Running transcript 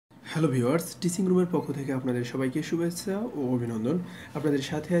Hello viewers, teaching রুমের পক্ষ থেকে আপনাদের সবাইকে শুভেচ্ছা ও অভিনন্দন। আপনাদের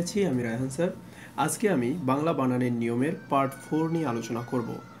সাথে আছি আমি রায়হান স্যার। আজকে আমি বাংলা বানানের নিয়মের পার্ট 4 নিয়ে আলোচনা করব।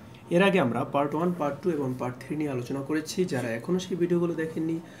 এর আগে আমরা পার্ট 1, পার্ট 2 এবং পার্ট 3 নিয়ে আলোচনা করেছি। যারা এখনও সেই ভিডিওগুলো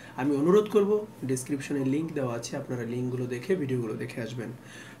দেখেননি, আমি অনুরোধ করব ডেসক্রিপশনে লিঙ্ক দেওয়া আছে, আপনারা লিঙ্কগুলো দেখে ভিডিওগুলো দেখে আসবেন।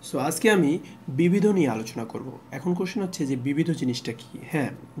 সো আজকে আমি বিবিধ নিয়ে আলোচনা করব। এখন কোশ্চেন হচ্ছে যে বিবিধ জিনিসটা কি?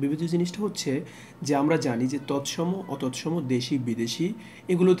 হ্যাঁ, বিবিধ জিনিসটা হচ্ছে যে আমরা জানি যে তৎসম, অতৎসম, দেশি, বিদেশি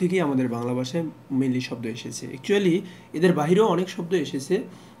এগুলো থেকেই আমাদের বাংলা ভাষায় মেনলি শব্দ এসেছে। অ্যাকচুয়ালি এদের বাহিরেও অনেক শব্দ এসেছে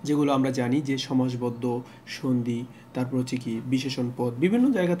যেগুলো আমরা জানি যে সমাসবদ্ধ, সন্ধি, তারপর হচ্ছে কি বিশেষণ পদ, বিভিন্ন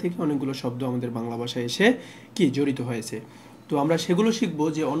জায়গা থেকে অনেকগুলো শব্দ আমাদের বাংলা ভাষায় এসে কি জড়িত হয়েছে। তো আমরা সেগুলো শিখবো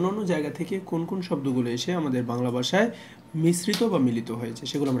যে অন্য অন্য জায়গা থেকে কোন কোন শব্দগুলো এসে আমাদের বাংলা ভাষায় মিশ্রিত বা মিলিত হয়েছে,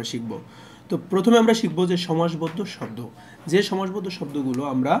 সেগুলো আমরা শিখবো। তো প্রথমে আমরা শিখবো যে সমাসবদ্ধ শব্দ, যে সমাসবদ্ধ শব্দগুলো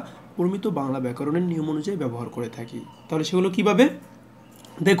আমরা প্রমিত বাংলা ব্যাকরণের নিয়ম অনুযায়ী ব্যবহার করে থাকি। তাহলে সেগুলো কিভাবে?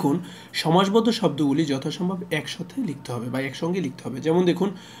 দেখুন, সমাসবদ্ধ শব্দগুলি যথাসম্ভব একসাথে লিখতে হবে বা একসঙ্গে লিখতে হবে। যেমন দেখুন,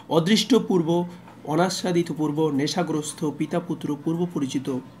 অদৃষ্ট পূর্ব, অনাস্বাদিত পূর্ব, নেশাগ্রস্ত, পিতাপুত্র, পূর্ব পরিচিত,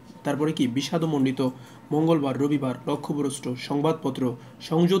 তারপরে কি বিষাদমণ্ডিত, মঙ্গলবার, রবিবার, লক্ষ্যভ্রষ্ট, সংবাদপত্র,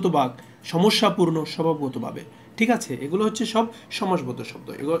 সংযত বাক, সমস্যাপূর্ণ, স্বভাবগতভাবে। ঠিক আছে, এগুলো হচ্ছে সব সমাসবদ্ধ শব্দ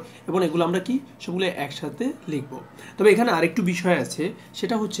এবং এগুলো আমরা কি সবগুলো একসাথে লিখব। তবে এখানে আরেকটু বিষয় আছে,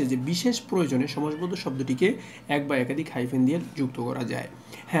 সেটা হচ্ছে যে বিশেষ প্রয়োজনে সমাসবদ্ধ শব্দটিকে এক বা একাধিক হাইফেন দিয়ে যুক্ত করা যায়।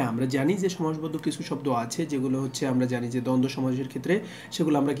 হ্যাঁ, আমরা জানি যে সমাসবদ্ধ কিছু শব্দ আছে যেগুলো হচ্ছে আমরা জানি যে দ্বন্দ্ব সমাসের ক্ষেত্রে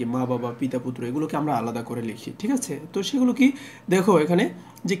সেগুলো আমরা কি মা বাবা, পিতা পুত্র এগুলোকে আমরা আলাদা করে লিখি। ঠিক আছে, তো সেগুলো কি দেখো এখানে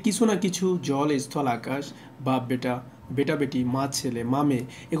যে কিছু না কিছু, জল, স্থল, আকাশ, বাপ বেটা, বেটা বেটি, মা ছেলে, মা মেয়ে,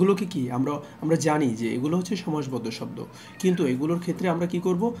 এগুলোকে কি আমরা জানি যে এগুলো হচ্ছে সমাসবদ্ধ শব্দ, কিন্তু এগুলোর ক্ষেত্রে আমরা কি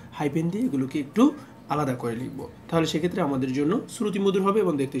করব, হাইফেন দিয়ে এগুলোকে একটু আলাদা করে লিখব। তাহলে সেক্ষেত্রে আমাদের জন্য শ্রুতিমধুর হবে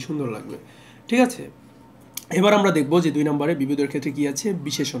এবং দেখতে সুন্দর লাগবে। ঠিক আছে, এবার আমরা দেখব যে 2 নম্বরে বিবিধের ক্ষেত্রে কি আছে,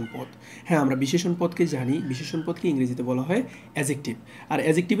 বিশেষণ পদ। হ্যাঁ, আমরা বিশেষণ পদকে জানি, বিশেষণ পদকে ইংরেজিতে বলা হয় অ্যাজেক্টিভ। আর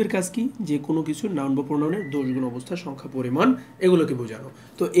অ্যাজেক্টিভের কাজ কি, যে কোনো কিছু নাউন বা প্রোনাউনের দোষ, গুণ, অবস্থা, সংখ্যা, পরিমাণ এগুলোকে বোঝানো।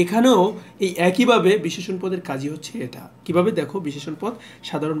 তো এখানেও এই একইভাবে বিশেষণ পদের কাজই হচ্ছে এটা। কিভাবে দেখো, বিশেষণ পদ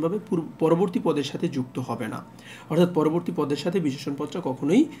সাধারণভাবে পরবর্তী পদের সাথে যুক্ত হবে না, অর্থাৎ পরবর্তী পদের সাথে বিশেষণ পদটা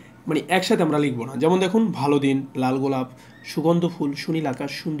কখনোই একসাথে আমরা লিখবো না। যেমন দেখুন, ভালো দিন, লাল গোলাপ, সুগন্ধ ফুল, সুনীল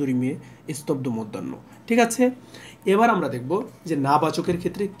আকাশ, সুন্দরী মেয়ে, স্তব্ধ মধ্যাহ্ন। ঠিক আছে, এবার আমরা দেখব যে নাবাচকের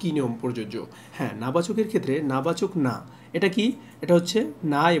ক্ষেত্রে কি নিয়ম প্রযোজ্য। হ্যাঁ, নাবাচকের ক্ষেত্রে নাবাচক না, এটা কি, এটা হচ্ছে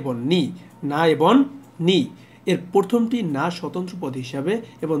না এবং নি, না এবং নি। এর প্রথমটি না স্বতন্ত্র পদ হিসাবে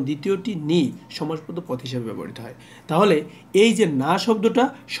এবং দ্বিতীয়টি নি সমাসবদ্ধ পদ হিসাবে ব্যবহৃত হয়। তাহলে এই যে না শব্দটা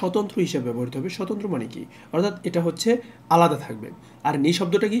স্বতন্ত্র হিসাবে ব্যবহৃত হবে। স্বতন্ত্র মানে কি, অর্থাৎ এটা হচ্ছে আলাদা থাকবে। আর নি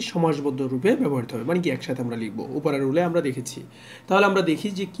শব্দটা কি সমাসবদ্ধ রূপে ব্যবহৃত হবে, মানে কি একসাথে আমরা লিখবো। উপরের রুলে আমরা দেখেছি। তাহলে আমরা দেখি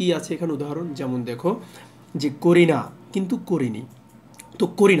যে কি আছে এখানে উদাহরণ। যেমন দেখো যে করি না কিন্তু করিনি। তো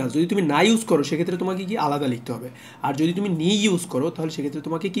করি না যদি তুমি না ইউজ করো সেক্ষেত্রে তোমাকে কি আলাদা লিখতে হবে, আর যদি তুমি নি ইউজ করো তাহলে সেক্ষেত্রে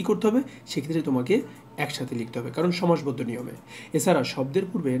তোমাকে কি করতে হবে, সেক্ষেত্রে তোমাকে একসাথে লিখতে হবে, কারণ সমাসবদ্ধ নিয়মে। এছাড়া শব্দের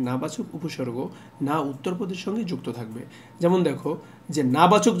পূর্বে নাবাচক উপসর্গ না উত্তরপদের সঙ্গে যুক্ত থাকবে। যেমন দেখো যে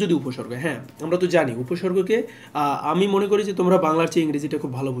নাবাচক যদি উপসর্গ, হ্যাঁ আমরা তো জানি উপসর্গকে, আমি মনে করি যে তোমরা বাংলার চেয়ে ইংরেজিটা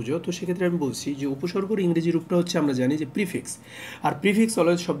খুব ভালো বুঝো, তো সেক্ষেত্রে আমি বলছি যে উপসর্গের ইংরেজি রূপটা হচ্ছে আমরা জানি যে প্রিফিক্স। আর প্রিফিক্স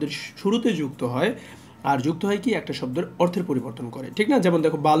অলওয়েজ শব্দের শুরুতে যুক্ত হয়, আর যুক্ত হয় কি একটা শব্দের অর্থের পরিবর্তন করে। ঠিক না, যেমন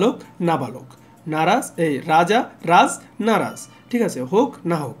দেখো বালক না বালক, নারাজ এই রাজা রাজ নারাজ। ঠিক আছে, হোক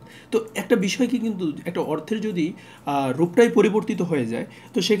না হোক। তো একটা বিষয় কি, কিন্তু একটা অর্থের যদি রূপটাই পরিবর্তিত হয়ে যায়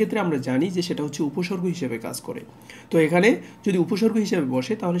তো সেক্ষেত্রে আমরা জানি যে সেটা হচ্ছে উপসর্গ হিসেবে কাজ করে। তো এখানে যদি উপসর্গ হিসেবে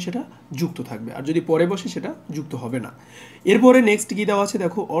বসে তাহলে সেটা যুক্ত থাকবে, আর যদি পরে বসে সেটা যুক্ত হবে না। এরপরে নেক্সট কি দেওয়া আছে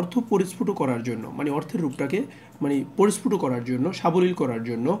দেখো, অর্থ পরিস্ফুট করার জন্য, অর্থের রূপটাকে পরিস্ফুট করার জন্য, সাবলীল করার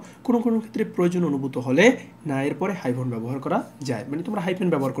জন্য কোনো কোনো ক্ষেত্রে প্রয়োজন অনুভূত হলে না এর পরে হাইফেন ব্যবহার করা যায়, তোমরা হাইফেন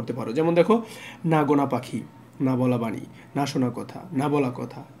ব্যবহার করতে পারো। যেমন দেখো, না গোনা পাখি, না বলা বাণী, না শোনা কথা, না বলা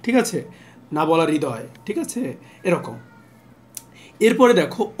কথা। ঠিক আছে, না বলা হৃদয়। ঠিক আছে, এরকম। এরপরে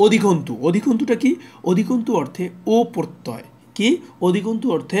দেখো অধিকন্তু। অধিকন্তুটা কি, অধিকন্তু অর্থে ও প্রত্যয়। কি, অধিকন্তু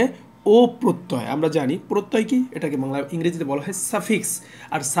অর্থে ও প্রত্যয়। আমরা জানি প্রত্যয় কি, এটাকে বাংলা ইংরেজিতে বলা হয় সাফিক্স।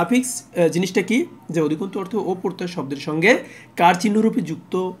 আর সাফিক্স জিনিসটা কি, যে অধিকন্তু অর্থে ও প্রত্যয় শব্দের সঙ্গে কার চিহ্নরূপে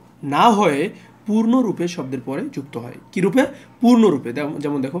যুক্ত না হয়ে পূর্ণরূপে শব্দের পরে যুক্ত হয়। কি রূপে, পূর্ণরূপে।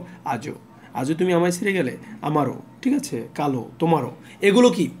 যেমন দেখো আজও, আজও তুমি আমায় ছেড়ে গেলে, আমারও। ঠিক আছে, কালো তোমারও, এগুলো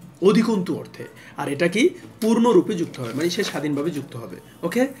কি অধিকন্তু অর্থে, আর এটা কি পূর্ণরূপে যুক্ত হবে, সে স্বাধীনভাবে যুক্ত হবে।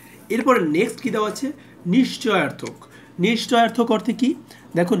 ওকে, এরপরে নেক্সট কি দেওয়া আছে, নিশ্চয়ার্থক। নিশ্চয়ার্থক অর্থে কি,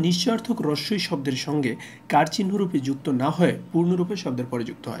 দেখো নিশ্চয়ার্থক রস্যই শব্দের সঙ্গে কার চিহ্নরূপে যুক্ত না হয়ে পূর্ণরূপে শব্দের পরে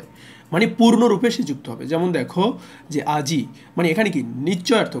যুক্ত হয়, মানে পূর্ণরূপে সে যুক্ত হবে। যেমন দেখো যে আজই, মানে এখানে কি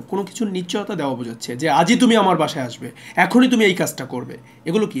নিশ্চয়ার্থক, কোনো কিছুর নিশ্চয়তা দেওয়া বোঝাচ্ছে যে আজই তুমি আমার বাসায় আসবে, এখনই তুমি এই কাজটা করবে,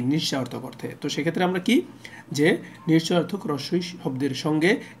 এগুলো কি নিশ্চয়ার্থক অর্থে। তো সেক্ষেত্রে আমরা কি যে নিশ্চয়ার্থক রস্যই শব্দের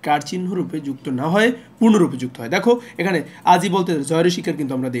সঙ্গে কার চিহ্নরূপে যুক্ত না হয়ে পূর্ণরূপে যুক্ত হয়। দেখো এখানে আজই বলতে জয়ের শিকার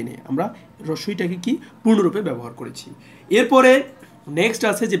কিন্তু আমরা দিইনি, আমরা রস্যইটাকে কি পূর্ণরূপে ব্যবহার করেছি। এরপরে নেক্সট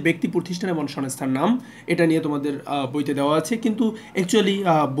আছে যে ব্যক্তি, প্রতিষ্ঠান এবং সংস্থার নাম, এটা নিয়ে তোমাদের বইতে দেওয়া আছে, কিন্তু অ্যাকচুয়ালি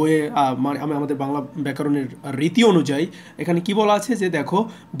বইয়ে আমাদের বাংলা ব্যাকরণের রীতি অনুযায়ী এখানে কি বলা আছে যে দেখো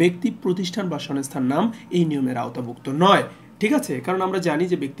ব্যক্তি, প্রতিষ্ঠান বা সংস্থার নাম এই নিয়মের আওতাভুক্ত নয়। ঠিক আছে, কারণ আমরা জানি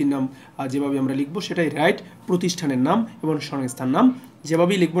যে ব্যক্তির নাম যেভাবে আমরা লিখবো সেটাই রাইট, প্রতিষ্ঠানের নাম এবং সংস্থার নাম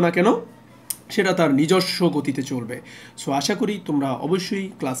যেভাবেই লিখবো না কেন সেটা তার নিজস্ব গতিতে চলবে। সো আশা করি তোমরা অবশ্যই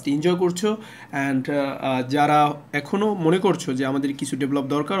ক্লাসটি এনজয় করছো, অ্যান্ড যারা এখনও মনে করছো যে আমাদের কিছু ডেভেলপ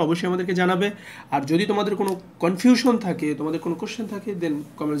দরকার অবশ্যই আমাদেরকে জানাবে। আর যদি তোমাদের কোনো কনফিউশন থাকে, তোমাদের কোনো কোশ্চেন থাকে, দেন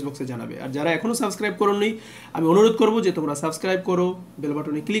কমেন্টস বক্সে জানাবে। আর যারা এখনও সাবস্ক্রাইব করোনি আমি অনুরোধ করবো যে তোমরা সাবস্ক্রাইব করো, বেল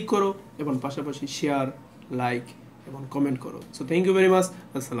বাটনে ক্লিক করো এবং পাশাপাশি শেয়ার, লাইক এবং কমেন্ট করো। So thank you very much.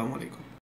 আসসালামু আলাইকুম।